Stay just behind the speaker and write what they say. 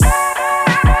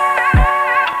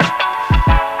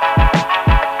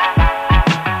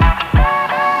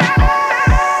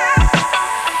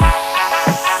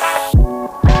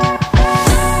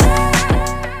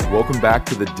back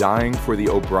to the Dying for the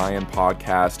O'Brien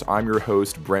podcast. I'm your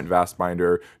host, Brent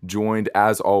Vastbinder, joined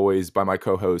as always by my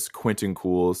co-host, Quentin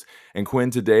Cools. And Quinn,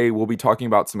 today we'll be talking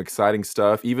about some exciting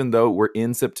stuff. Even though we're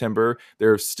in September,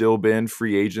 there have still been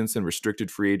free agents and restricted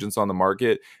free agents on the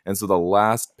market. And so the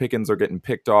last pickings are getting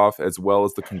picked off, as well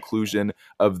as the conclusion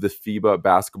of the FIBA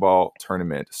basketball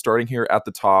tournament. Starting here at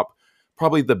the top,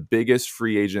 probably the biggest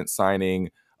free agent signing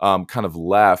kind of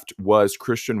left was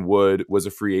Christian Wood, was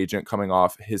a free agent coming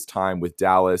off his time with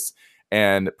Dallas.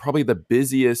 And probably the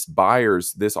busiest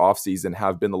buyers this offseason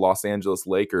have been the Los Angeles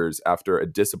Lakers after a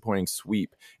disappointing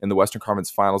sweep in the Western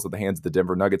Conference Finals at the hands of the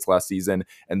Denver Nuggets last season.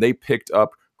 And they picked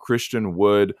up Christian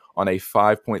Wood on a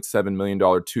 $5.7 million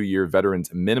 2-year veterans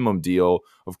minimum deal.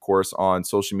 Of course, on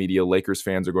social media, Lakers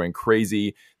fans are going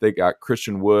crazy. They got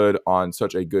Christian Wood on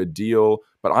such a good deal.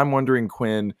 But I'm wondering,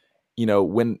 Quinn, you know,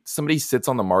 when somebody sits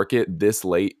on the market this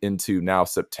late into now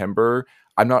September,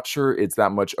 I'm not sure it's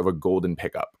that much of a golden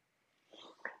pickup.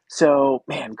 So,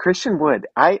 man, Christian Wood,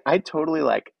 I totally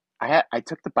I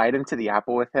took the bite into the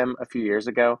apple with him a few years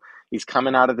ago. He's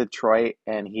coming out of Detroit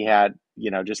and he had,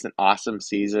 just an awesome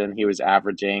season. He was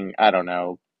averaging, I don't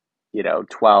know,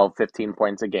 12, 15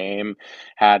 points a game,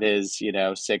 had his,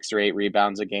 6 or 8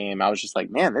 rebounds a game. I was just like,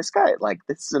 man, this guy,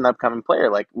 this is an upcoming player.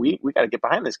 Like we got to get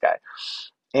behind this guy.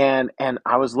 And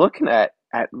I was looking at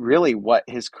really what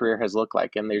his career has looked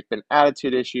like, and there's been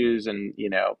attitude issues and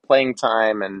playing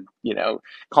time and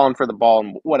calling for the ball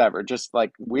and whatever, just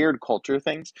like weird culture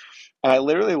things. And I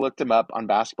literally looked him up on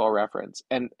Basketball Reference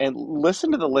and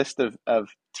listened to the list of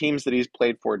teams that he's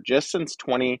played for just since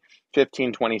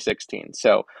 2015, 2016.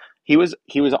 So he was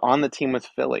on the team with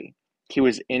Philly. He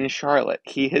was in Charlotte.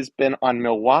 He has been on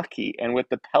Milwaukee and with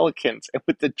the Pelicans and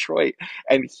with Detroit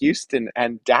and Houston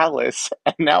and Dallas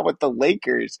and now with the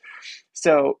Lakers.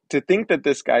 So to think that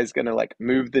this guy's going to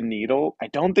move the needle, I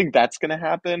don't think that's going to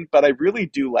happen, but I really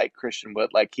do like Christian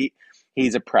Wood.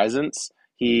 He's a presence.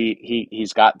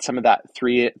 He's got some of that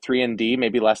three and D,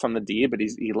 maybe less on the D, but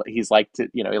he's like to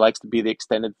he likes to be the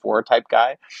extended four type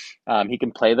guy. He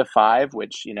can play the five,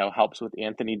 which helps with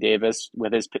Anthony Davis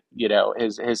with his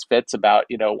his fits about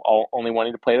only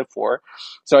wanting to play the four.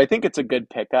 So I think it's a good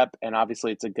pickup, and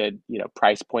obviously it's a good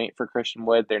price point for Christian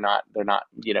Wood. They're not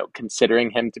considering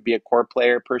him to be a core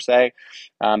player per se,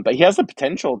 but he has the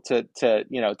potential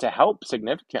to help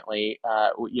significantly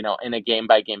in a game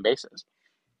by game basis.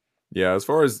 Yeah, as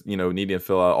far as, needing to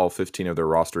fill out all 15 of their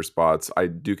roster spots, I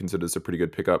do consider this a pretty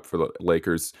good pickup for the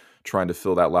Lakers trying to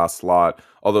fill that last slot.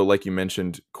 Although, like you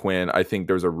mentioned, Quinn, I think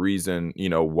there's a reason,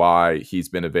 why he's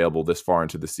been available this far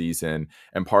into the season.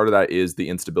 And part of that is the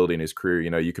instability in his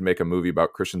career. You can make a movie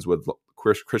about Christian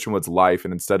Wood's life,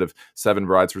 and instead of 7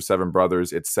 brides for 7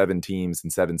 brothers, it's 7 teams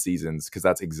and 7 seasons, because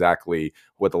that's exactly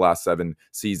what the last 7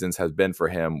 seasons has been for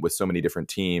him with so many different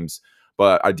teams.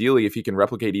 But ideally, if he can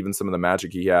replicate even some of the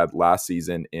magic he had last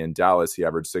season in Dallas, he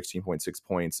averaged 16.6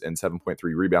 points and 7.3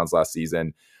 rebounds last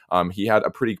season. He had a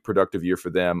pretty productive year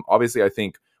for them. Obviously, I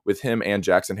think with him and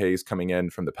Jackson Hayes coming in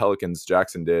from the Pelicans,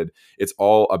 Jackson did, it's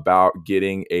all about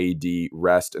getting AD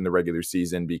rest in the regular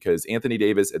season, because Anthony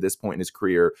Davis at this point in his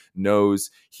career knows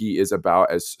he is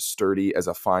about as sturdy as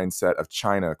a fine set of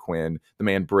china, Quinn. The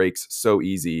man breaks so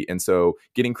easy. And so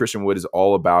getting Christian Wood is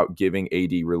all about giving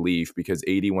AD relief, because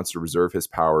AD wants to reserve his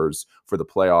powers for the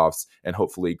playoffs, and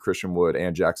hopefully Christian Wood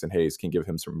and Jackson Hayes can give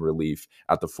him some relief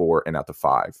at the 4 and at the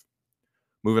 5.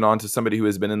 Moving on to somebody who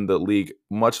has been in the league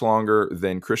much longer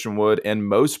than Christian Wood and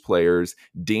most players,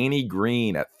 Danny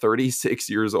Green, at 36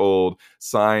 years old,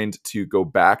 signed to go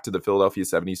back to the Philadelphia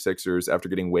 76ers after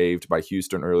getting waived by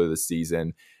Houston earlier this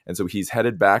season. And so he's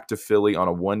headed back to Philly on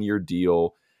a 1-year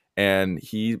deal. And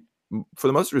he, for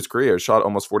the most of his career, shot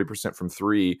almost 40% from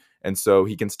 3. And so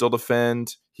he can still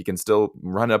defend. He can still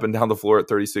run up and down the floor at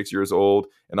 36 years old.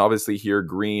 And obviously here,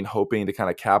 Green hoping to kind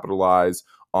of capitalize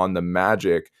on the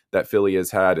magic that Philly has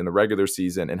had in the regular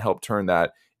season and help turn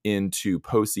that into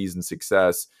postseason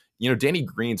success. Danny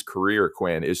Green's career,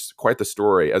 Quinn, is quite the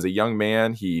story. As a young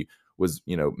man, he was,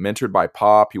 mentored by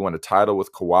Pop. He won a title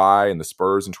with Kawhi and the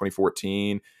Spurs in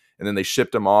 2014. And then they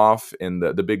shipped him off in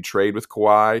the big trade with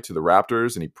Kawhi to the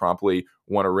Raptors, and he promptly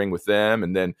won a ring with them.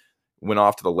 And then went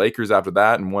off to the Lakers after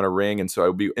that and won a ring. And so it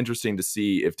would be interesting to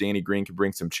see if Danny Green could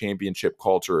bring some championship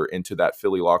culture into that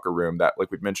Philly locker room that, like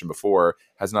we've mentioned before,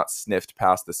 has not sniffed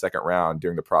past the second round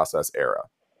during the process era.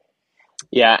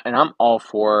 Yeah, and I'm all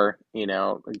for,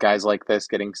 guys like this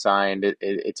getting signed.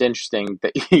 It's interesting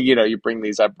that, you bring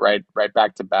these up right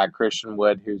back to back. Christian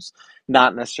Wood, who's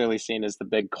not necessarily seen as the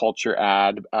big culture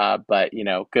ad, but,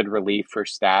 good relief for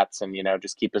stats and,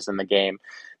 just keep us in the game.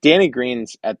 Danny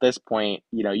Green's at this point,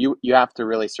 you have to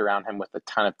really surround him with a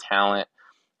ton of talent.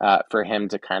 for him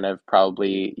to kind of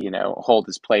probably, hold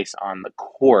his place on the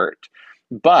court.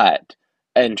 But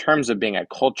in terms of being a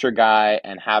culture guy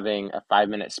and having a 5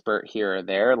 minute spurt here or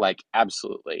there, like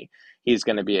absolutely. He's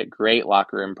going to be a great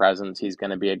locker room presence. He's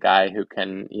going to be a guy who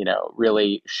can,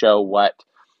 really show what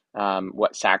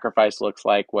sacrifice looks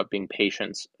like, what being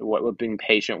patient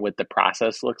with the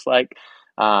process looks like.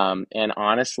 And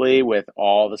honestly, with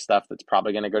all the stuff that's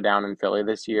probably going to go down in Philly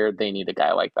this year, they need a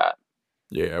guy like that.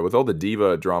 Yeah, with all the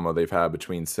diva drama they've had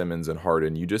between Simmons and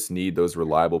Harden, you just need those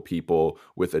reliable people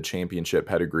with a championship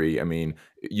pedigree. I mean,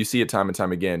 you see it time and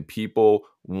time again. People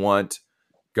want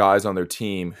guys on their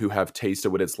team who have tasted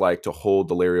what it's like to hold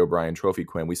the Larry O'Brien trophy,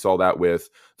 Quinn. We saw that with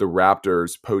the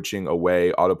Raptors poaching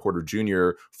away Otto Porter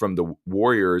Jr. from the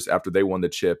Warriors after they won the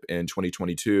chip in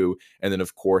 2022. And then,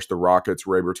 of course, the Rockets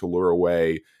were able to lure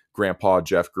away Grandpa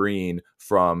Jeff Green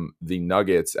from the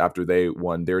Nuggets after they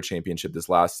won their championship this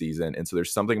last season. And so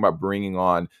there's something about bringing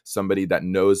on somebody that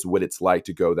knows what it's like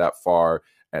to go that far,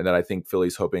 and that I think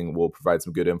Philly's hoping will provide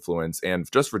some good influence. And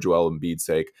just for Joel Embiid's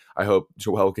sake, I hope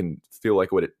Joel can feel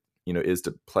like what it is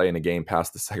to play in a game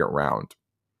past the second round.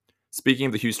 Speaking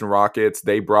of the Houston Rockets,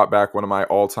 they brought back one of my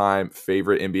all-time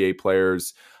favorite NBA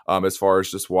players as far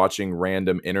as just watching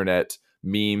random internet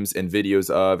memes and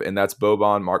videos of, and that's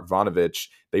Boban Markovic.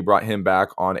 They brought him back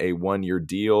on a 1-year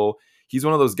deal. He's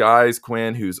one of those guys,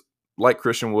 Quinn, who's like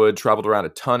Christian Wood, traveled around a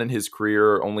ton in his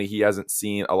career, only he hasn't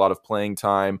seen a lot of playing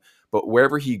time. But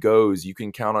wherever he goes, you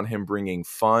can count on him bringing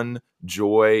fun,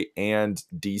 joy, and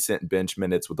decent bench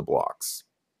minutes with the blocks.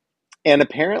 And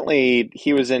apparently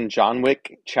he was in John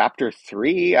Wick Chapter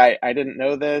 3. I didn't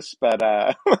know this, but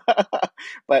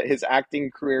but his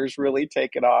acting career's really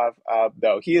taken off.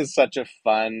 Though he is such a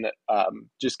fun,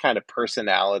 just kind of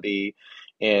personality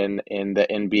in the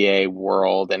NBA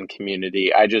world and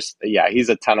community. Yeah, he's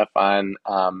a ton of fun.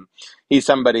 He's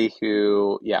somebody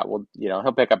who, yeah, well,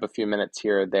 he'll pick up a few minutes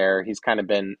here or there. He's kind of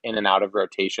been in and out of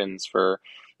rotations for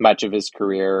much of his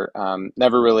career.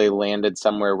 Never really landed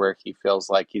somewhere where he feels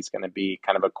like he's going to be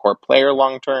kind of a core player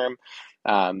long term.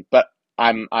 But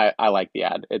I like the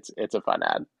ad. It's a fun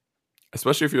ad.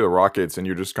 Especially if you're the Rockets and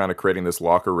you're just kind of creating this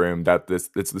locker room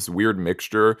it's this weird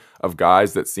mixture of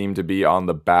guys that seem to be on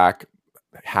the back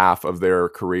half of their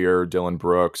career. Dillion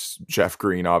Brooks, Jeff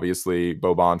Green, obviously,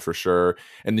 Boban for sure.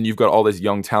 And then you've got all this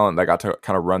young talent that got to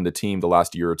kind of run the team the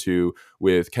last year or two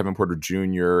with Kevin Porter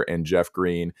Jr. and Jeff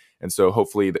Green. And so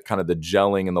hopefully the kind of the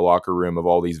gelling in the locker room of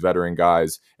all these veteran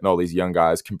guys and all these young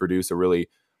guys can produce a really,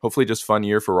 hopefully just fun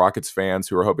year for Rockets fans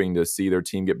who are hoping to see their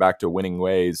team get back to winning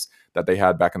ways that they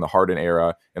had back in the Harden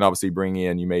era. And obviously bringing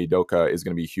in Ime Udoka is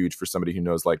going to be huge for somebody who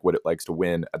knows like what it likes to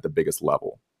win at the biggest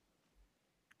level.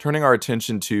 Turning our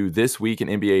attention to this week in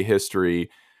NBA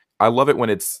history, I love it when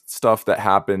it's stuff that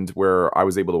happened where I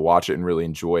was able to watch it and really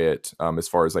enjoy it as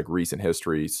far as like recent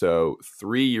history. So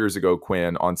 3 years ago,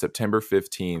 Quinn, on September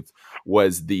 15th,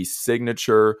 was the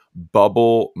signature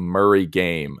Bubble Murray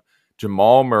game.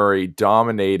 Jamal Murray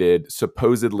dominated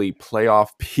supposedly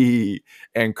Playoff P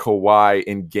and Kawhi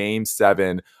in Game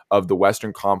 7 of the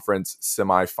Western Conference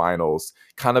semifinals.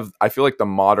 Kind of, I feel like the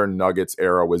modern Nuggets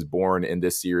era was born in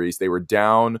this series. They were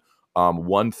down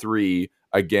 1-3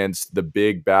 against the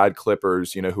big bad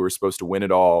Clippers, who were supposed to win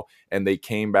it all, and they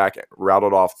came back,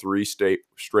 rattled off 3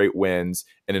 straight wins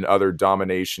in another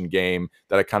domination game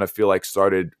that I kind of feel like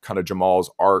started kind of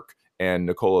Jamal's arc and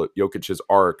Nikola Jokic's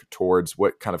arc towards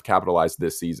what kind of capitalized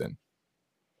this season.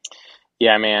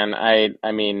 Yeah, man.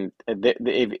 I mean,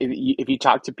 if you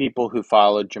talk to people who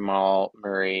followed Jamal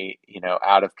Murray,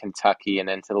 out of Kentucky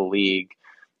and into the league,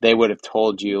 they would have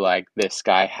told you like this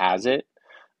guy has it.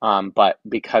 But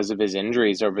because of his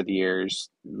injuries over the years,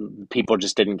 people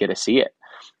just didn't get to see it.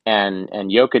 And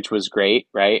Jokic was great,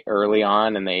 right, early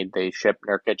on, and they shipped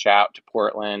Nurkic out to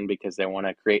Portland because they want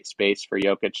to create space for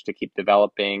Jokic to keep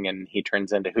developing, and he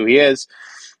turns into who he is.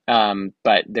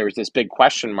 But there was this big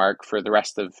question mark for the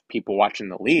rest of people watching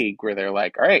the league where they're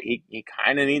like, all right, he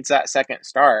kind of needs that second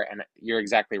star. And you're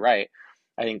exactly right.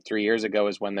 I think 3 years ago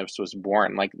is when this was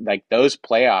born. Like those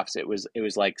playoffs, it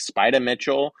was like Spida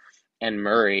Mitchell and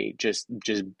Murray just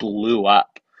blew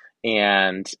up.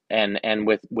 And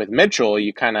with Mitchell,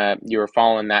 you were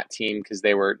following that team because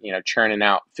they were, churning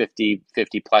out 50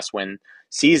 plus win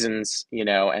seasons,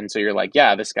 and so you're like,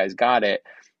 yeah, this guy's got it.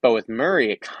 But with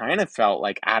Murray, it kind of felt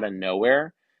like out of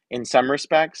nowhere in some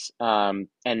respects. And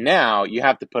now you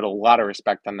have to put a lot of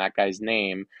respect on that guy's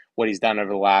name, what he's done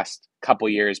over the last couple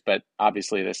years, but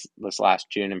obviously this last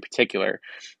June in particular.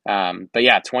 But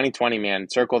yeah, 2020, man,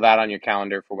 circle that on your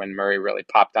calendar for when Murray really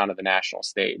popped onto the national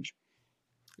stage.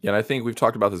 Yeah, and I think we've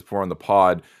talked about this before on the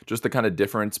pod, just the kind of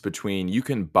difference between you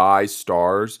can buy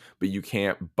stars, but you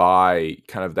can't buy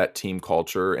kind of that team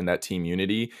culture and that team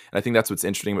unity. And I think that's what's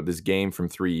interesting about this game from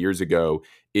 3 years ago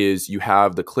is you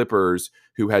have the Clippers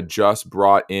who had just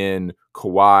brought in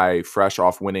Kawhi fresh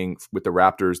off winning with the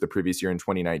Raptors the previous year in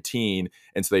 2019.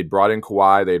 And so they'd brought in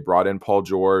Kawhi, they'd brought in Paul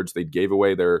George, they gave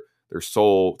away their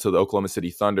soul to the Oklahoma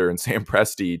City Thunder and Sam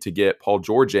Presti to get Paul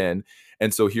George in.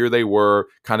 And so here they were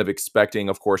kind of expecting,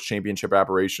 of course, championship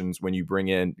aspirations when you bring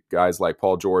in guys like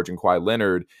Paul George and Kawhi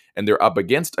Leonard, and they're up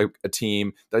against a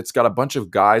team that's got a bunch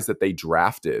of guys that they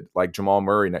drafted, like Jamal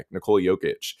Murray, Nikola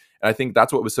Jokic. And I think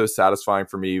that's what was so satisfying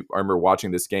for me. I remember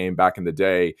watching this game back in the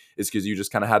day is because you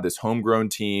just kind of had this homegrown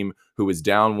team who was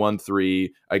down 1-3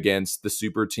 against the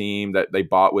super team that they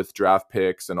bought with draft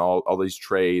picks and all these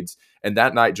trades. And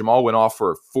that night, Jamal went off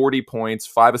for 40 points,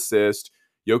 5 assists.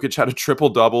 Jokic had a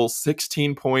triple-double,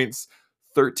 16 points,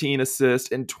 13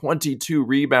 assists, and 22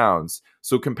 rebounds.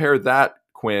 So compare that,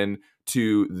 Quinn,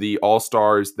 to the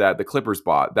All-Stars that the Clippers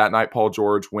bought. That night, Paul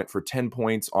George went for 10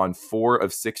 points on 4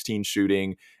 of 16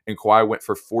 shooting, and Kawhi went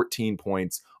for 14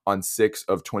 points on 6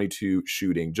 of 22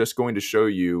 shooting. Just going to show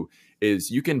you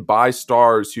is you can buy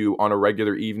stars who on a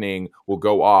regular evening will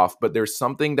go off, but there's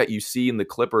something that you see in the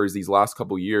Clippers these last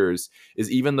couple years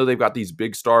is even though they've got these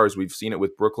big stars, we've seen it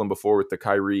with Brooklyn before with the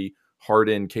Kyrie,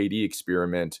 Harden, KD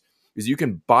experiment, is you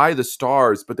can buy the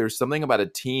stars, but there's something about a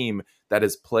team that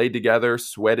has played together,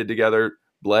 sweated together,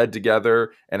 bled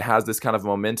together, and has this kind of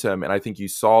momentum. And I think you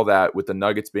saw that with the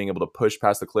Nuggets being able to push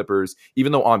past the Clippers,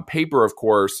 even though on paper, of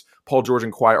course, Paul George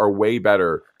and Kawhi are way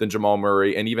better than Jamal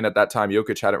Murray. And even at that time,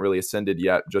 Jokic hadn't really ascended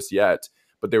just yet.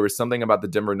 But there was something about the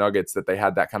Denver Nuggets that they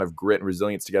had that kind of grit and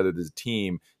resilience together as a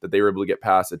team that they were able to get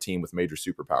past a team with major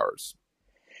superpowers.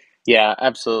 Yeah,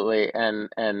 absolutely, and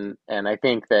I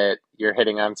think that you're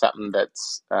hitting on something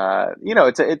that's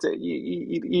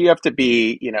you have to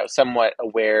be somewhat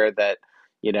aware that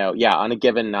yeah, on a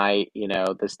given night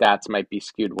the stats might be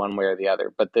skewed one way or the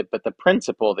other, but the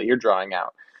principle that you're drawing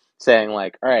out, saying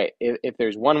like, all right, if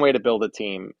there's one way to build a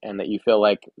team and that you feel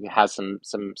like it has some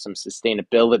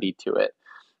sustainability to it,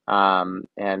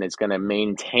 and it's going to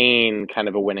maintain kind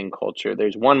of a winning culture.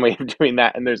 There's one way of doing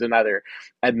that, and there's another,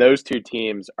 and those two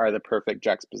teams are the perfect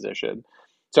juxtaposition.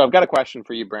 So I've got a question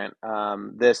for you, Brent.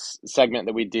 This segment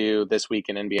that we do this week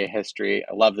in NBA history,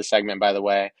 I love the segment, by the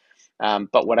way.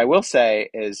 But what I will say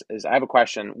is I have a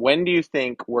question. When do you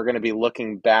think we're going to be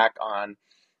looking back on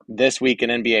this week in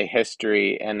NBA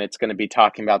history, and it's going to be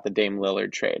talking about the Dame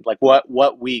Lillard trade? Like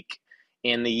what week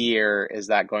in the year is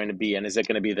that going to be, and is it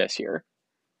going to be this year?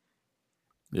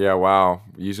 Yeah, wow.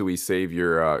 Usually we save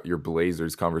your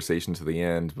Blazers conversation to the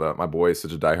end, but my boy is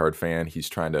such a diehard fan. He's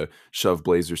trying to shove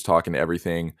Blazers talk into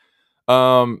everything.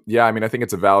 Yeah, I mean, I think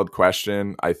it's a valid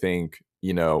question. I think,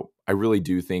 I really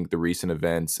do think the recent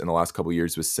events in the last couple of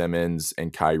years with Simmons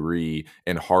and Kyrie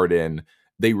and Harden,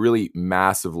 they really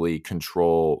massively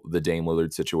control the Dame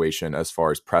Lillard situation as far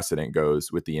as precedent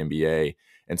goes with the NBA.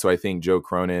 And so I think Joe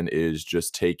Cronin is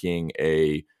just taking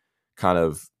a kind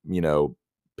of,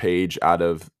 page out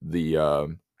of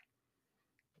the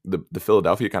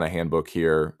Philadelphia kind of handbook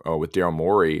here with Daryl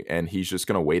Morey, and he's just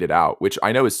going to wait it out, which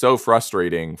I know is so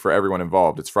frustrating for everyone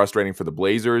involved. It's frustrating for the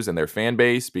Blazers and their fan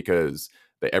base because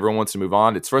everyone wants to move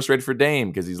on. It's frustrating for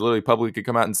Dame because he's literally publicly could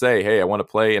come out and say, "Hey, I want to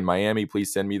play in Miami.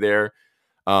 Please send me there."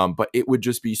 But it would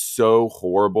just be so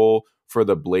horrible for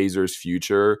the Blazers'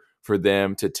 future for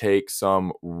them to take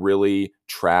some really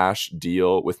trash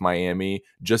deal with Miami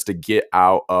just to get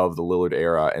out of the Lillard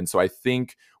era. And so I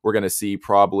think we're going to see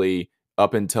probably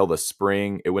up until the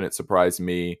spring, it wouldn't surprise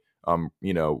me,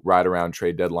 right around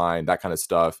trade deadline, that kind of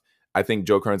stuff. I think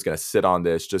Joe Cronin's going to sit on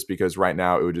this just because right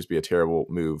now it would just be a terrible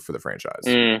move for the franchise.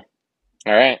 All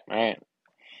right, all right.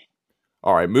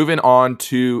 All right, moving on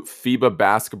to FIBA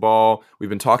basketball. We've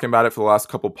been talking about it for the last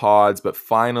couple pods, but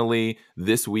finally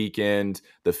this weekend,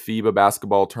 the FIBA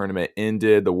basketball tournament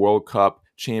ended. The World Cup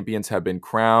champions have been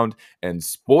crowned. And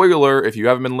spoiler, if you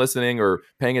haven't been listening or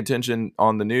paying attention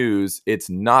on the news, it's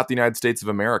not the United States of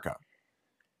America.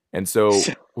 And so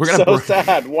we're going to...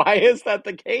 sad. Why is that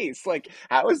the case? Like,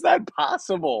 how is that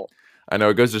possible? I know,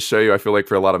 it goes to show you, I feel like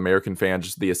for a lot of American fans,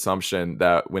 just the assumption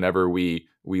that whenever we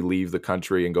leave the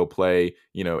country and go play,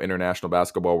 international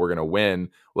basketball, we're going to win.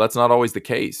 Well, that's not always the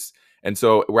case. And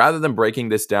so rather than breaking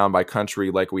this down by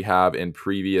country like we have in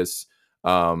previous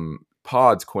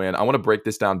pods, Quinn, I want to break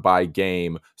this down by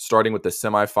game, starting with the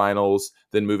semifinals,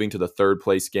 then moving to the third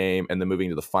place game, and then moving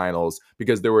to the finals,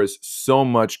 because there was so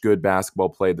much good basketball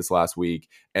played this last week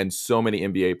and so many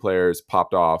NBA players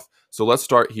popped off. So let's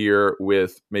start here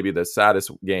with maybe the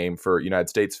saddest game for United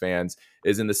States fans.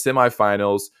 Is in the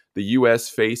semifinals, the U.S.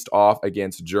 faced off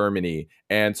against Germany,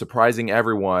 and surprising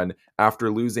everyone, after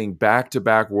losing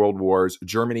back-to-back World Wars,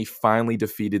 Germany finally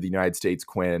defeated the United States,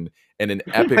 Quinn, in an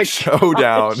Oh epic my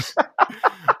showdown gosh.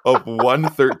 of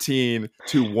 113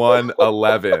 to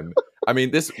 111. I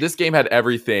mean, this game had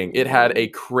everything. It had a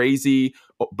crazy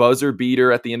buzzer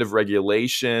beater at the end of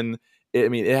regulation.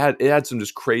 It had some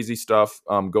just crazy stuff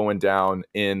going down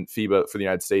in FIBA for the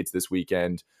United States this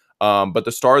weekend. But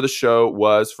the star of the show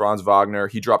was Franz Wagner.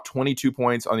 He dropped 22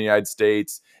 points on the United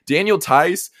States. Daniel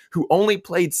Tice, who only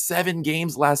played 7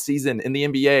 games last season in the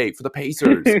NBA for the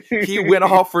Pacers, he went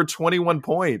off for 21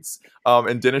 points.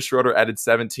 And Dennis Schroeder added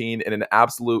 17 in an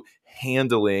absolute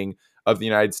handling of the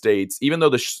United States. Even though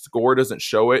the score doesn't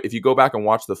show it, if you go back and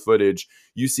watch the footage,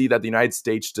 you see that the United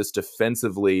States just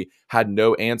defensively had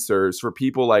no answers for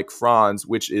people like Franz,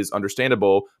 which is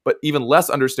understandable, but even less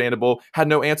understandable, had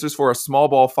no answers for a small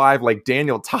ball 5 like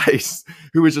Daniel Tice,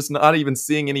 who was just not even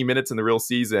seeing any minutes in the real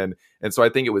season. And so I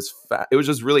think it was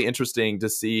just really interesting to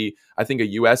see, I think, a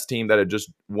U.S. team that had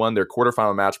just won their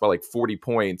quarterfinal match by like 40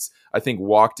 points, I think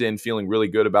walked in feeling really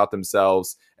good about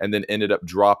themselves and then ended up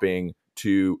dropping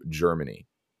to Germany.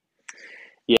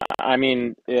 Yeah, I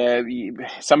mean,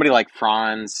 somebody like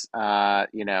Franz,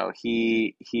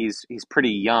 he's pretty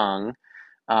young,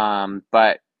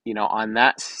 but on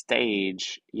that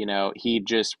stage, he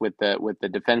just with the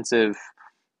defensive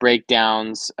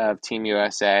breakdowns of Team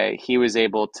USA, he was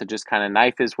able to just kind of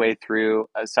knife his way through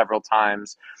several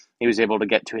times. He was able to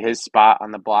get to his spot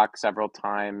on the block several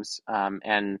times,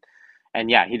 and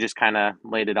yeah, he just kind of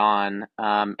laid it on.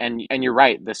 And you're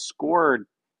right, the score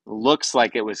looks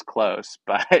like it was close,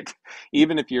 but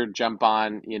even if you jump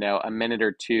on, a minute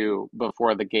or two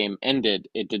before the game ended,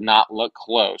 it did not look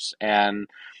close. And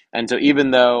so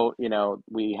even though,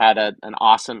 we had an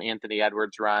awesome Anthony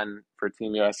Edwards run for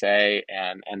Team USA,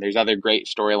 and there's other great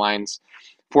storylines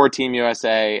for Team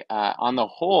USA, on the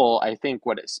whole, I think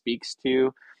what it speaks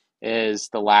to is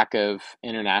the lack of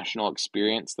international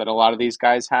experience that a lot of these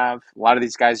guys have. A lot of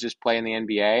these guys just play in the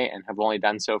NBA and have only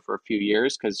done so for a few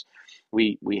years because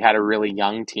we had a really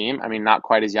young team. I mean, not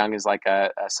quite as young as like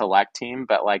a select team,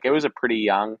 but like it was a pretty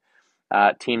young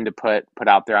team to put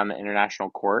out there on the international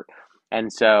court.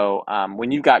 And so when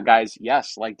you've got guys,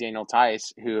 yes, like Daniel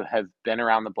Tice, who have been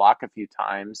around the block a few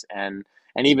times and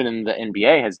even in the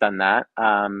NBA has done that,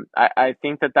 I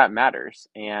think that matters.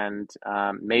 And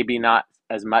maybe not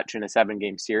as much in a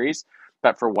 7-game series,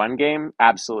 but for one game,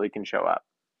 absolutely can show up.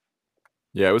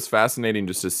 Yeah, it was fascinating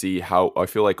just to see how I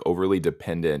feel like overly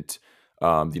dependent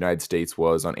the United States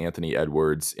was on Anthony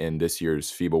Edwards in this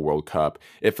year's FIBA World Cup.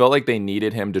 It felt like they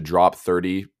needed him to drop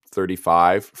 30,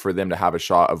 35 for them to have a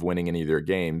shot of winning any of their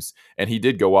games. And he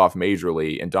did go off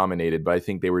majorly and dominated, but I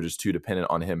think they were just too dependent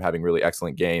on him having really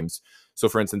excellent games. So,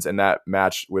 for instance, in that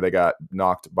match where they got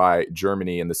knocked by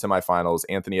Germany in the semifinals,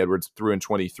 Anthony Edwards threw in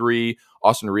 23,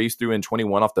 Austin Reaves threw in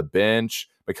 21 off the bench,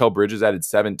 Mikal Bridges added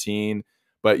 17.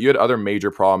 But you had other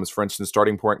major problems. For instance,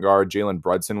 starting point guard Jalen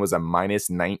Brunson was a minus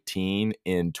 19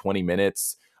 in 20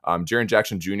 minutes. Jaren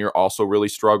Jackson Jr. also really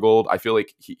struggled. I feel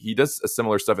like he does a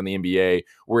similar stuff in the NBA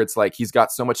where it's like he's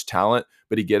got so much talent,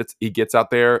 but he gets out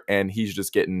there and he's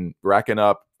just racking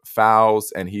up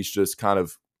fouls, and he's just kind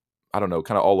of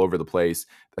all over the place.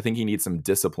 I think he needs some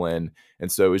discipline.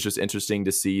 And so it was just interesting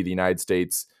to see the United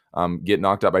States get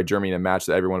knocked out by Germany in a match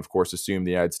that everyone, of course, assumed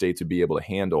the United States would be able to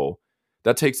handle.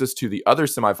 That takes us to the other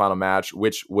semifinal match,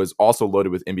 which was also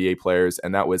loaded with NBA players,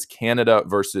 and that was Canada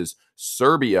versus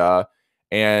Serbia.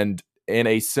 And in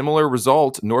a similar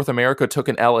result, North America took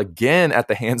an L again at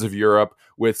the hands of Europe,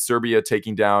 with Serbia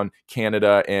taking down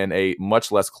Canada in a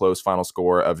much less close final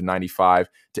score of 95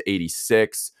 to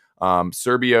 86.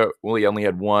 Serbia really only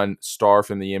had one star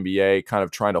from the NBA kind of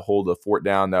trying to hold the fort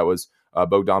down. That was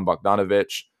Bogdan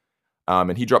Bogdanovic.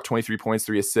 And he dropped 23 points,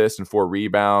 3 assists, and 4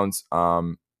 rebounds.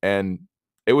 And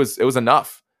it was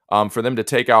enough for them to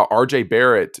take out RJ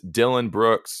Barrett, Dillion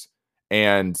Brooks,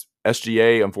 and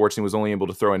SGA, unfortunately, was only able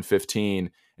to throw in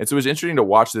 15. And so it was interesting to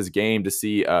watch this game to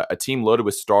see a team loaded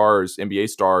with stars, NBA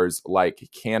stars like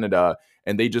Canada,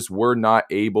 and they just were not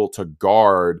able to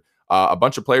guard a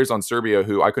bunch of players on Serbia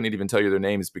who I couldn't even tell you their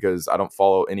names because I don't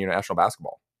follow any international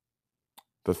basketball.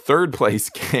 The third place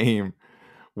game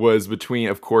was between,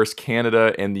 of course,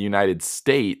 Canada and the United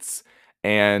States,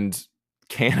 and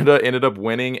Canada ended up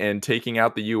winning and taking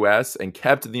out the U.S. and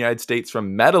kept the United States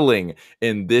from medaling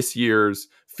in this year's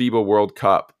FIBA World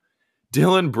Cup.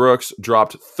 Dillon Brooks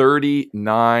dropped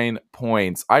 39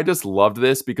 points. I just loved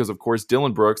this because, of course,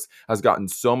 Dillon Brooks has gotten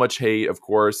so much hate. Of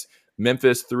course,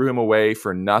 Memphis threw him away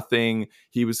for nothing.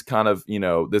 He was kind of,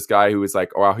 this guy who was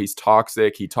like, oh, wow, he's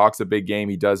toxic. He talks a big game.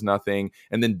 He does nothing.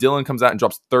 And then Dillon comes out and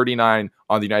drops 39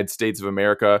 on the United States of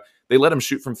America. They let him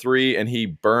shoot from three, and he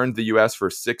burned the U.S. for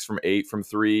 6 from 8 from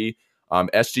three.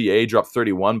 SGA dropped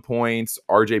 31 points.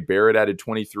 RJ Barrett added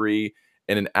 23.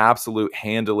 And an absolute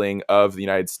handling of the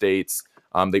United States.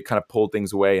 They kind of pulled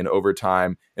things away in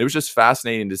overtime. And it was just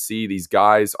fascinating to see these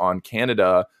guys on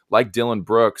Canada, like Dillon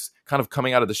Brooks, kind of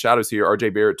coming out of the shadows here,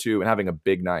 RJ Barrett too, and having a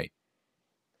big night.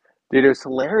 Dude, it was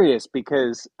hilarious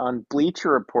because on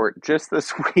Bleacher Report just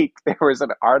this week, there was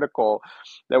an article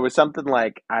that was something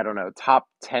like, I don't know, top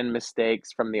 10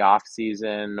 mistakes from the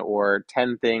offseason or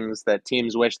 10 things that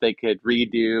teams wish they could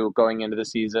redo going into the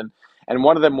season. And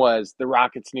one of them was the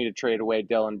Rockets need to trade away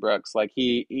Dillon Brooks. Like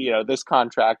this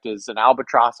contract is an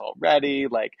albatross already.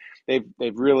 Like they've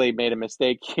really made a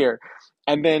mistake here.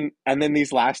 And then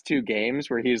these last two games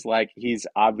where he's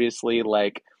obviously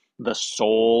like the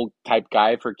sole type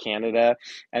guy for Canada.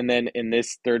 And then in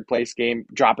this third place game,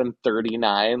 dropping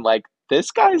 39, like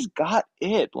this guy's got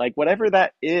it. Like whatever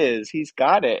that is, he's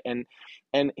got it. And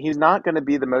he's not going to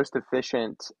be the most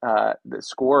efficient the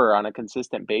scorer on a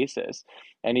consistent basis.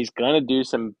 And he's going to do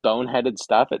some boneheaded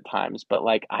stuff at times. But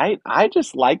like I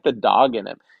just like the dog in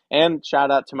him. And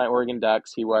shout out to my Oregon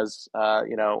Ducks. He was,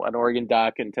 an Oregon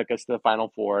Duck and took us to the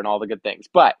Final Four and all the good things.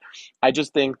 But I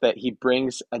just think that he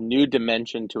brings a new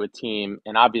dimension to a team,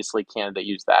 and obviously Canada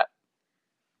used that.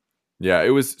 Yeah,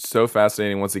 it was so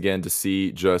fascinating once again to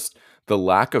see just the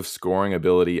lack of scoring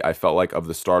ability, I felt like, of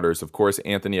the starters. Of course,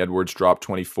 Anthony Edwards dropped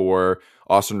 24.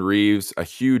 Austin Reaves, a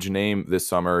huge name this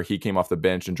summer, he came off the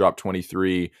bench and dropped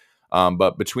 23.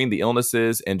 But between the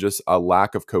illnesses and just a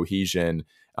lack of cohesion,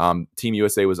 Team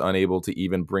USA was unable to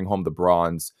even bring home the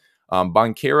bronze.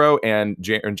 Banchero and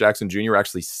Jaren Jackson Jr. were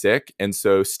actually sick, and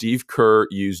so Steve Kerr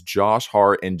used Josh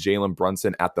Hart and Jalen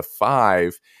Brunson at the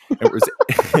 5, and was,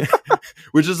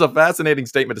 which is a fascinating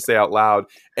statement to say out loud.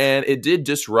 And it did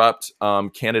disrupt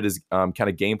Canada's kind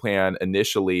of game plan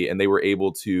initially, and they were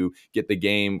able to get the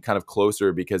game kind of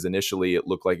closer because initially it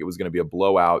looked like it was going to be a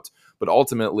blowout. But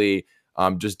ultimately,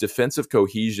 just defensive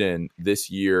cohesion this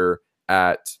year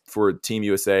for Team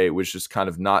USA was just kind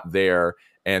of not there.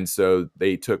 And so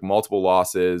they took multiple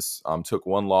losses, took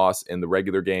one loss in the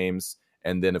regular games,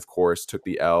 and then, of course, took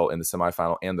the L in the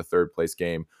semifinal and the third place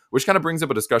game, which kind of brings up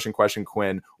a discussion question,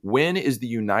 Quinn. When is the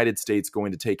United States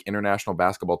going to take international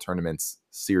basketball tournaments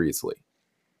seriously?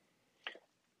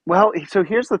 Well, so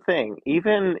here's the thing.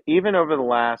 Even over the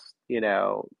last,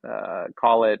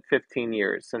 call it 15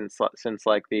 years since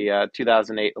like the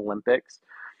 2008 Olympics,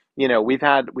 we've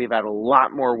had a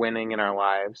lot more winning in our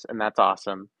lives, and that's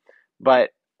awesome.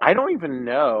 But I don't even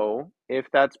know if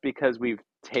that's because we've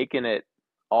taken it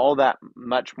all that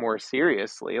much more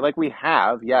seriously. Like we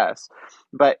have, yes,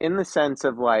 but in the sense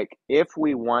of like if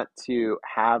we want to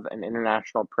have an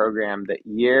international program that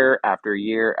year after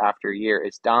year after year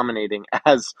is dominating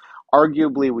as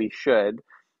arguably we should,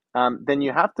 then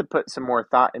you have to put some more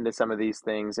thought into some of these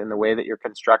things in the way that you're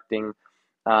constructing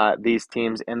these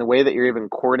teams and the way that you're even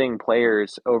courting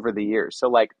players over the years. So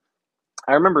like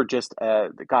I remember just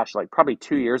like probably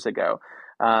 2 years ago,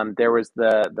 there was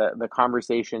the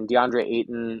conversation. DeAndre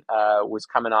Ayton was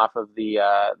coming off of the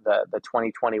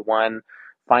 2021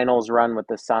 finals run with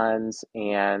the Suns,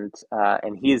 and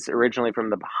he's originally from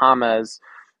the Bahamas,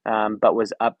 but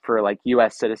was up for like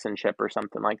U.S. citizenship or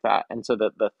something like that. And so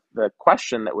the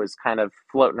question that was kind of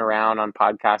floating around on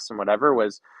podcasts and whatever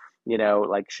was,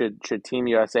 like should Team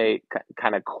USA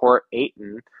kind of court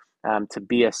Ayton to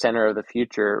be a center of the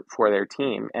future for their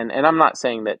team. And I'm not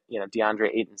saying that, DeAndre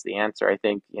Ayton's the answer. I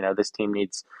think, this team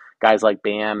needs guys like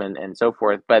Bam and so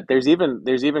forth. But there's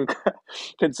even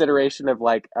consideration of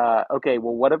like, okay,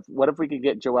 well, what if we could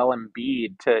get Joel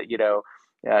Embiid to,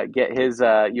 get his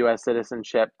U.S.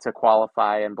 citizenship to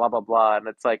qualify and blah, blah, blah. And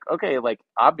it's like, okay, like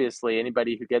obviously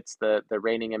anybody who gets the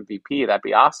reigning MVP, that'd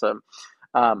be awesome.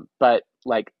 But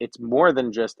like, it's more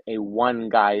than just a one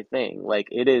guy thing. Like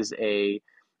it has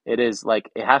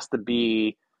to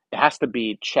be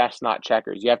chess, not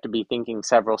checkers. You have to be thinking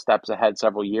several steps ahead,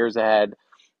 several years ahead,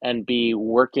 and be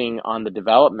working on the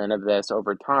development of this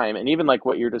over time. And even like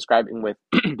what you're describing with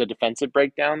the defensive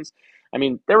breakdowns, I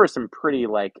mean, there were some pretty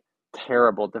like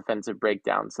terrible defensive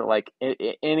breakdowns. So like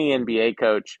any NBA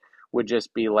coach would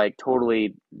just be like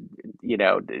totally,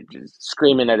 just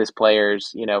screaming at his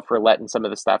players, for letting some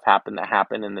of the stuff happen that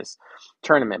happened in this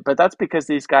tournament. But that's because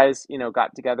these guys,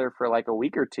 got together for like a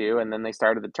week or two and then they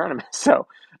started the tournament. So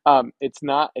it's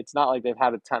not like they've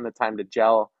had a ton of time to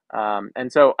gel.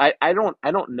 And so I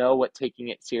don't know what taking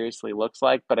it seriously looks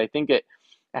like, but I think it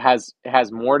has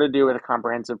more to do with a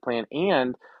comprehensive plan.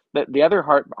 And the other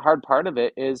hard part of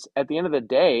it is, at the end of the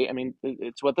day, I mean,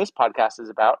 it's what this podcast is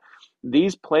about.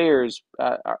 These players'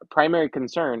 primary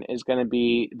concern is going to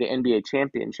be the NBA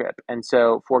championship. And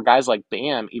so for guys like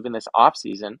Bam, even this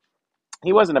offseason,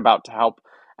 he wasn't about to help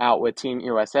out with Team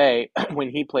USA when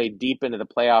he played deep into the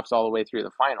playoffs all the way through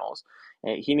the finals.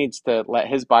 He needs to let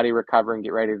his body recover and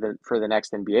get ready for the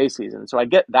next NBA season. So I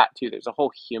get that too. There's a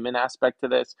whole human aspect to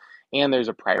this, and there's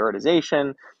a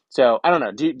prioritization. So I don't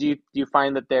know. Do you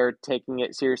find that they're taking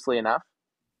it seriously enough?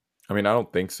 I mean, I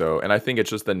don't think so. And I think it's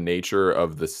just the nature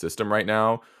of the system right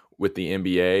now with the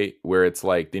NBA, where it's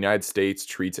like the United States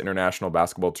treats international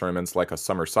basketball tournaments like a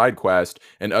summer side quest,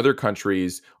 and other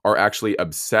countries are actually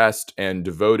obsessed and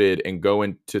devoted and go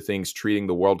into things treating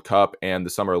the World Cup and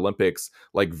the Summer Olympics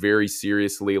like very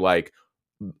seriously, like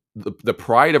the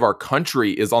pride of our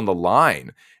country is on the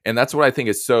line. And that's what I think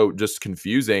is so just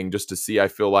confusing just to see. I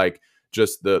feel like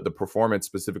just the performance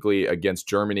specifically against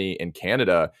Germany and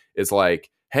Canada is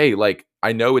like, hey, like,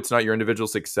 I know it's not your individual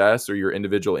success or your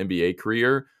individual NBA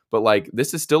career, but like,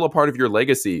 this is still a part of your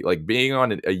legacy, like being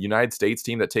on a United States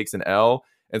team that takes an L.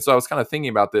 And so I was kind of thinking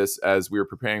about this as we were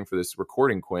preparing for this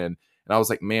recording, Quinn. And I was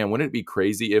like, man, wouldn't it be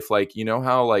crazy if, like,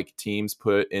 how like teams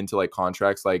put into like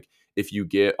contracts, like if you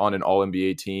get on an all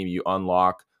NBA team, you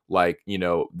unlock like,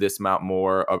 this amount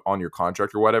more on your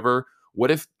contract or whatever.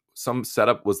 What if some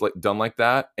setup was like done like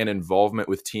that, and involvement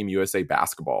with Team USA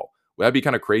basketball? Well, that'd be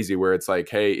kind of crazy, where it's like,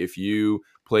 hey, if you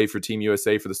play for Team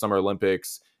USA for the Summer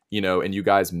Olympics, and you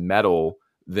guys medal,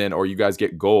 then, or you guys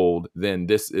get gold, then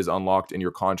this is unlocked in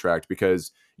your contract.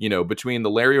 Because, between the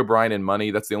Larry O'Brien and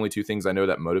money, that's the only two things I know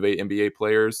that motivate NBA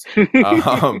players,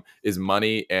 is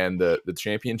money and the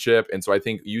championship. And so I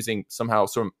think using somehow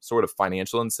some sort of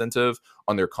financial incentive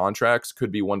on their contracts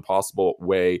could be one possible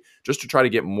way, just to try to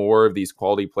get more of these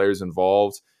quality players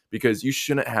involved, because you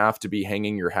shouldn't have to be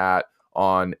hanging your hat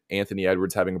on Anthony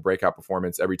Edwards having a breakout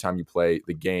performance every time you play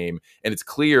the game. And it's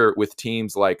clear with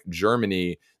teams like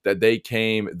Germany that they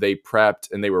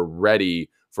prepped, and they were ready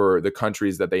for the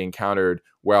countries that they encountered,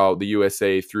 while the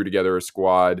USA threw together a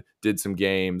squad, did some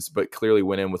games, but clearly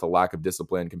went in with a lack of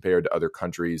discipline compared to other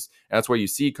countries. And that's why you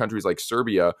see countries like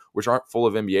Serbia, which aren't full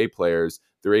of NBA players,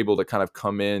 they're able to kind of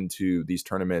come into these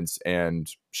tournaments and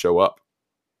show up.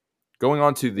 Going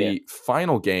on to Yeah. the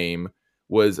final game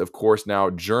was, of course, now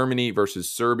Germany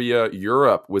versus Serbia.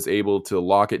 Europe was able to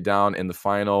lock it down in the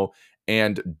final,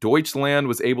 and Deutschland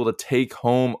was able to take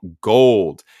home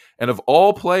gold. And of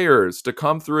all players to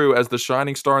come through as the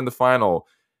shining star in the final,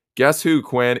 guess who,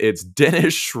 Quinn? It's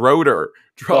Dennis Schroeder.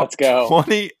 Let's Dropped go.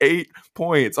 28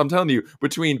 points. I'm telling you,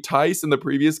 between Tice in the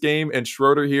previous game and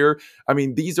Schroeder here, I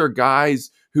mean, these are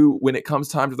guys who, when it comes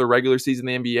time to the regular season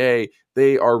in the NBA,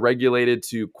 they are regulated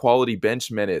to quality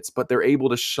bench minutes, but they're able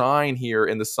to shine here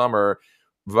in the summer.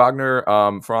 Wagner,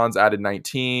 Franz added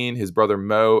 19. His brother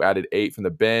Mo added 8 from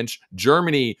the bench.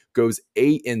 Germany goes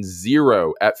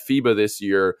 8-0 at FIBA this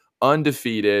year,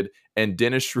 undefeated, and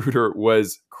Dennis Schroeder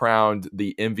was crowned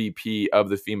the MVP of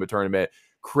the FIBA tournament.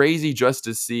 Crazy just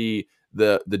to see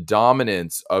the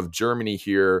dominance of Germany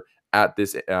here at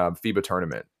this FIBA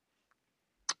tournament.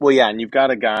 Well, yeah, and you've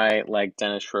got a guy like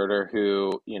Dennis Schroeder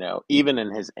who, even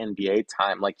in his NBA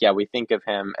time, like, yeah, we think of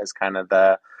him as kind of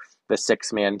the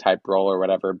six man type role or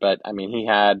whatever, but I mean, he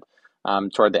had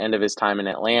toward the end of his time in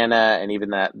Atlanta, and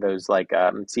even those like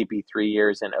CP3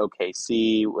 years in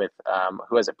OKC with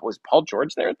who was Paul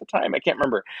George there at the time? I can't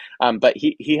remember, but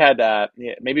he had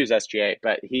maybe it was SGA,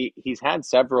 but he's had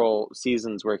several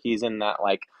seasons where he's in that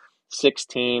like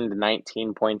 16 to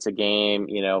 19 points a game,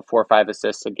 4 or 5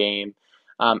 assists a game.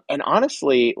 And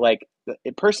honestly, like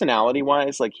personality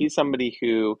wise, like he's somebody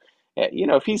who,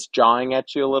 if he's jawing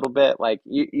at you a little bit, like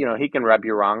he can rub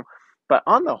you wrong. But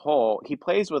on the whole, he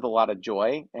plays with a lot of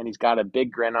joy, and he's got a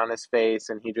big grin on his face,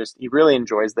 and he really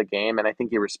enjoys the game, and I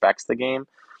think he respects the game.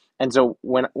 And so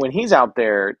when he's out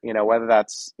there, whether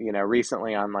that's,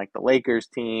 recently on like the Lakers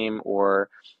team or,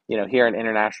 here in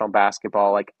international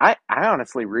basketball, like I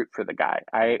honestly root for the guy.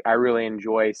 I really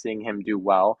enjoy seeing him do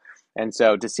well. And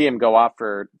so to see him go off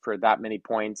for that many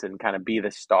points and kind of be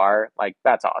the star, like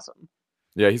that's awesome.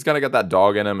 Yeah, he's kind of got that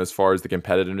dog in him as far as the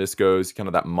competitiveness goes, kind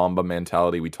of that Mamba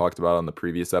mentality we talked about on the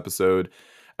previous episode.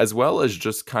 as well as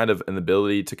just kind of an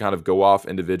ability to kind of go off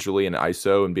individually in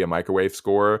ISO and be a microwave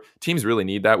scorer. Teams really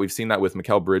need that. We've seen that with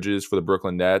Mikal Bridges for the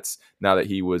Brooklyn Nets. Now that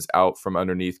he was out from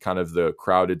underneath kind of the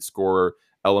crowded scorer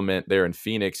element there in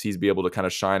Phoenix, he's be able to kind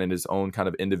of shine in his own kind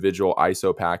of individual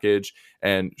ISO package.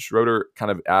 And Schroeder kind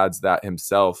of adds that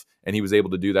himself. And he was able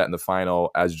to do that in the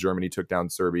final as Germany took down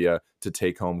Serbia to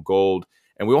take home gold.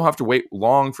 And we won't have to wait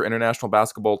long for international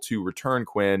basketball to return,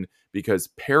 Quinn, because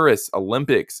Paris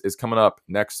Olympics is coming up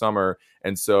next summer.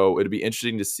 And so it'll be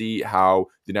interesting to see how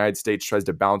the United States tries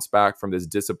to bounce back from this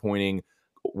disappointing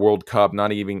World Cup,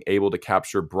 not even able to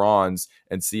capture bronze,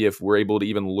 and see if we're able to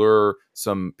even lure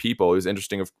some people. It was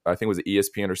interesting. I think it was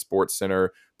ESPN or Sports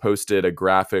Center posted a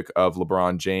graphic of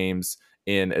LeBron James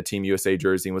in a Team USA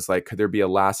jersey and was like, could there be a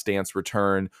last dance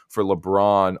return for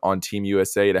LeBron on Team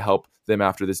USA to help them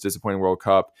after this disappointing World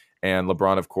Cup? And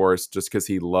LeBron, of course, just because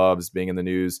he loves being in the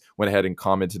news, went ahead and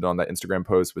commented on that Instagram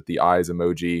post with the eyes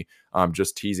emoji,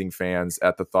 just teasing fans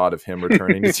at the thought of him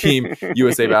returning to Team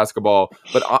USA basketball.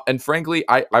 But and frankly,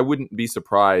 I wouldn't be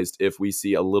surprised if we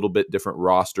see a little bit different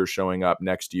roster showing up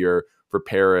next year for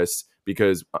Paris,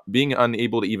 because being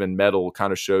unable to even medal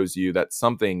kind of shows you that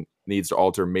something needs to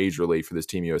alter majorly for this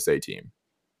Team USA team.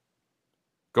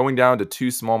 Going down to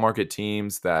two small market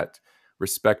teams that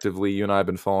respectively you and I have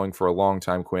been following for a long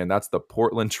time, Quinn. That's the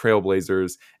Portland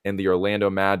Trailblazers and the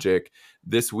Orlando Magic.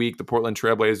 This week, the Portland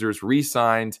Trailblazers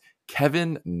re-signed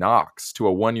Kevin Knox to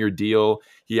a one-year deal.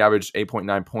 He averaged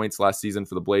 8.9 points last season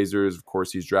for the Blazers. Of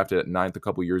course, he's drafted at 9th a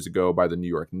couple years ago by the New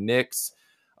York Knicks.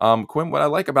 Quinn, what I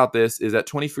like about this is at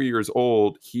 23 years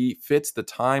old, he fits the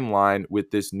timeline with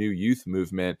this new youth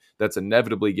movement that's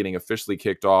inevitably getting officially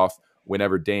kicked off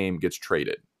whenever Dame gets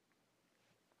traded.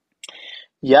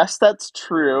 Yes, that's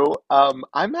true.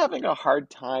 I'm having a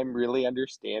hard time really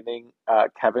understanding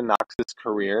Kevin Knox's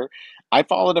career. I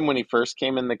followed him when he first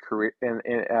came in the career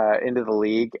into the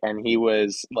league, and he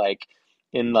was like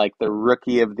in like the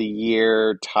rookie of the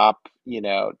year top,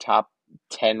 top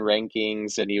 10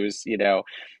 rankings, and he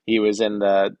was in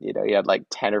the, he had like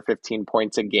 10 or 15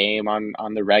 points a game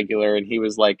on the regular, and he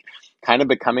was like kind of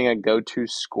becoming a go-to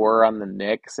scorer on the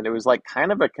Knicks, and it was like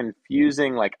kind of a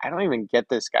confusing, like, I don't even get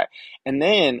this guy. And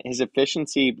then his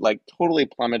efficiency like totally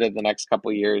plummeted the next couple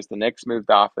of years. The Knicks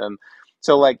moved off him.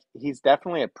 So like he's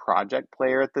definitely a project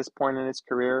player at this point in his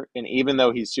career. And even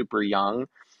though he's super young,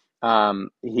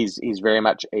 he's very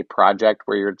much a project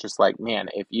where you're just like, man,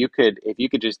 if you could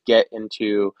just get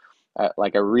into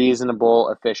like a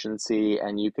reasonable efficiency,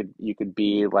 and you could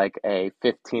be like a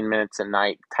 15 minutes a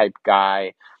night type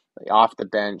guy off the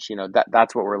bench,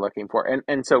 that's what we're looking for.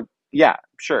 And so yeah,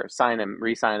 sure, sign him,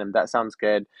 re-sign him. That sounds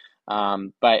good.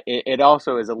 But it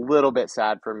also is a little bit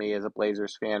sad for me as a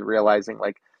Blazers fan, realizing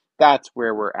like that's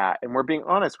where we're at, and we're being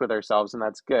honest with ourselves, and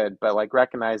that's good. But like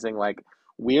recognizing like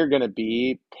we're gonna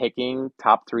be picking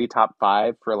top 3, top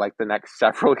 5 for like the next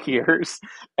several years,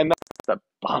 and that's a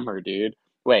bummer, dude.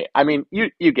 Wait, I mean,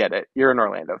 you get it. You're an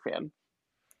Orlando fan.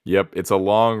 Yep, it's a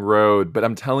long road, but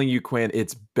I'm telling you, Quinn,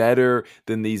 it's better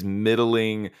than these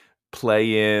middling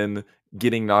play-in,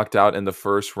 getting knocked out in the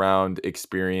first round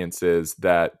experiences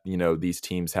that, these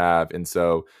teams have. And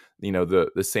so,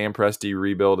 the Sam Presti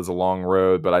rebuild is a long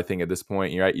road, but I think at this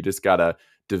point, you're right, you just gotta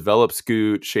develop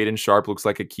Scoot. Shaden Sharp looks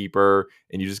like a keeper,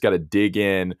 and you just gotta dig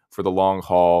in for the long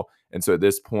haul. And so at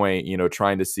this point,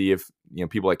 trying to see if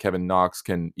people like Kevin Knox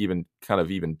can even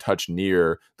touch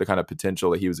near the kind of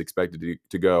potential that he was expected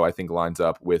to go, I think lines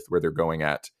up with where they're going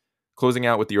at. Closing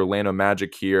out with the Orlando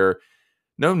Magic here.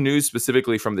 No news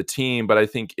specifically from the team, but I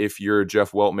think if you're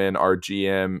Jeff Weltman, our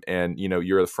GM, and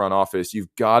you're the front office,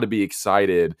 you've got to be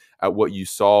excited at what you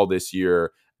saw this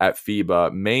year at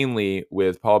FIBA, mainly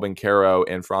with Paolo Banchero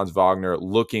and Franz Wagner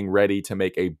looking ready to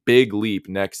make a big leap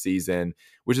next season,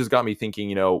 which has got me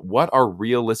thinking, what are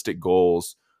realistic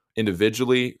goals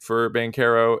individually for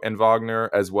Banchero and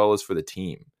Wagner, as well as for the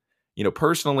team?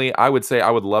 Personally, I would say I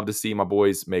would love to see my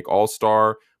boys make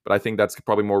All-Star, but I think that's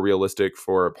probably more realistic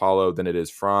for Apollo than it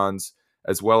is Franz,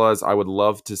 as well as I would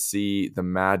love to see the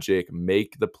Magic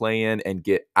make the play-in and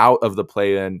get out of the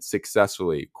play-in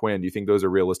successfully. Quinn, do you think those are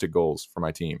realistic goals for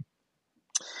my team?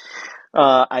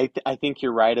 I think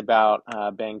you're right about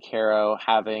Banchero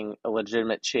having a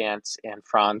legitimate chance, and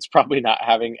Franz probably not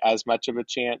having as much of a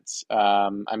chance.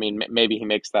 I mean, maybe he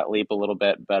makes that leap a little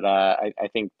bit, but I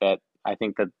think that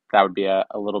would be a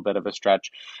little bit of a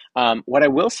stretch. What I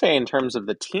will say in terms of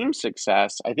the team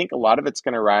success, I think a lot of it's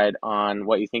going to ride on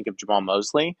what you think of Jamal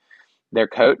Mosley. their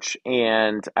coach.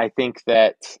 And I think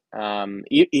that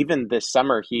even this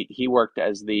summer, he worked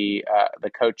as the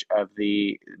coach of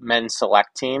the men's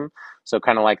select team, so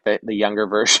kind of like the younger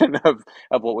version of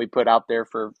what we put out there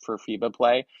for FIBA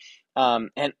play.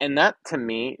 And that to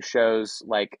me shows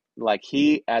like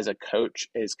he as a coach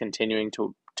is continuing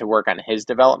to work on his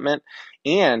development,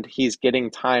 and he's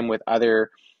getting time with other,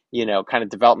 kind of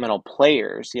developmental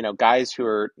players, guys who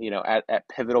are, at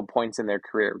pivotal points in their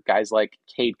career, guys like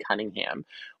Cade Cunningham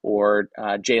or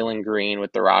Jalen Green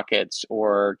with the Rockets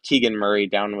or Keegan Murray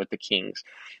down with the Kings.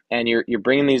 And you're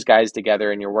bringing these guys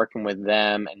together and you're working with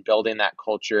them and building that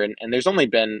culture. And there's only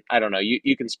been, I don't know,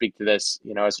 you can speak to this,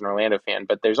 as an Orlando fan,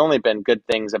 but there's only been good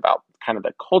things about kind of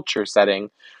the culture setting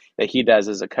that he does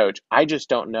as a coach. I just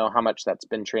don't know how much that's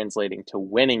been translating to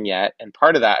winning yet. And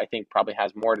part of that, I think, probably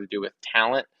has more to do with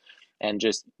talent and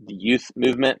just the youth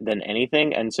movement than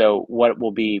anything. And so what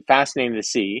will be fascinating to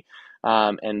see,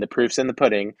 and the proof's in the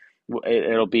pudding,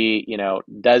 it'll be,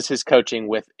 does his coaching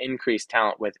with increased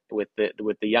talent with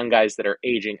the young guys that are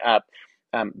aging up,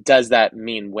 does that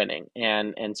mean winning?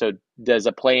 And so does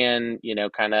a play-in,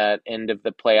 kind of end of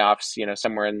the playoffs,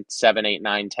 somewhere in 7, 8,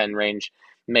 9, 10 range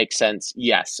make sense?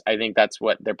 Yes, I think that's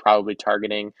what they're probably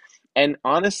targeting. And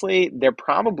honestly, they're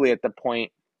probably at the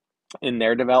point in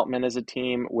their development as a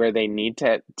team where they need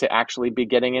to actually be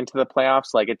getting into the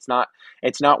playoffs. Like it's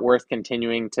not worth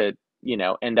continuing to,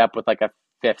 end up with like a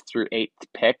 5th through 8th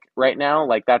pick right now.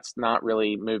 Like that's not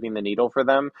really moving the needle for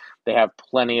them. They have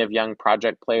plenty of young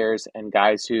project players and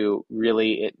guys who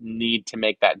really need to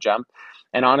make that jump.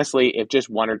 And honestly, if just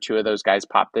one or two of those guys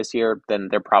pop this year, then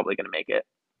they're probably going to make it.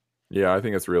 Yeah, I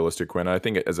think it's realistic, Quinn. I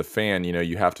think as a fan,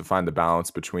 you have to find the balance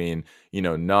between,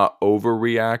 not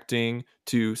overreacting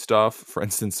to stuff, for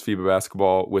instance, FIBA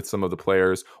basketball with some of the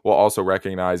players, while also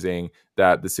recognizing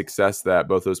that the success that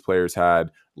both those players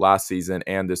had last season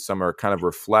and this summer kind of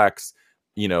reflects,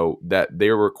 that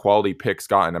they were quality picks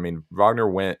gotten. I mean, Wagner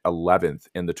went 11th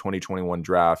in the 2021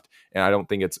 draft, and I don't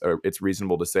think it's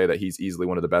reasonable to say that he's easily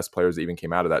one of the best players that even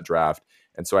came out of that draft.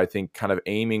 And so I think kind of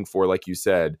aiming for, like you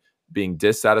said, being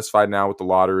dissatisfied now with the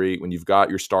lottery, when you've got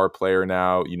your star player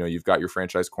now, you've got your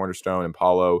franchise cornerstone and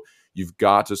Paolo, you've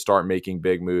got to start making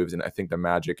big moves. And I think the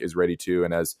Magic is ready to.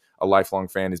 And as a lifelong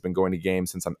fan who's been going to games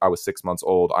since I was 6 months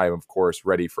old, I am, of course,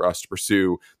 ready for us to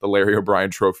pursue the Larry O'Brien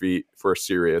Trophy for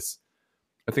serious.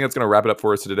 I think that's going to wrap it up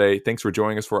for us today. Thanks for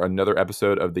joining us for another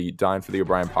episode of the Dine for the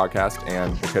O'Brien podcast,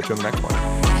 and we'll catch you on the next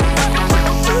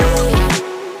one.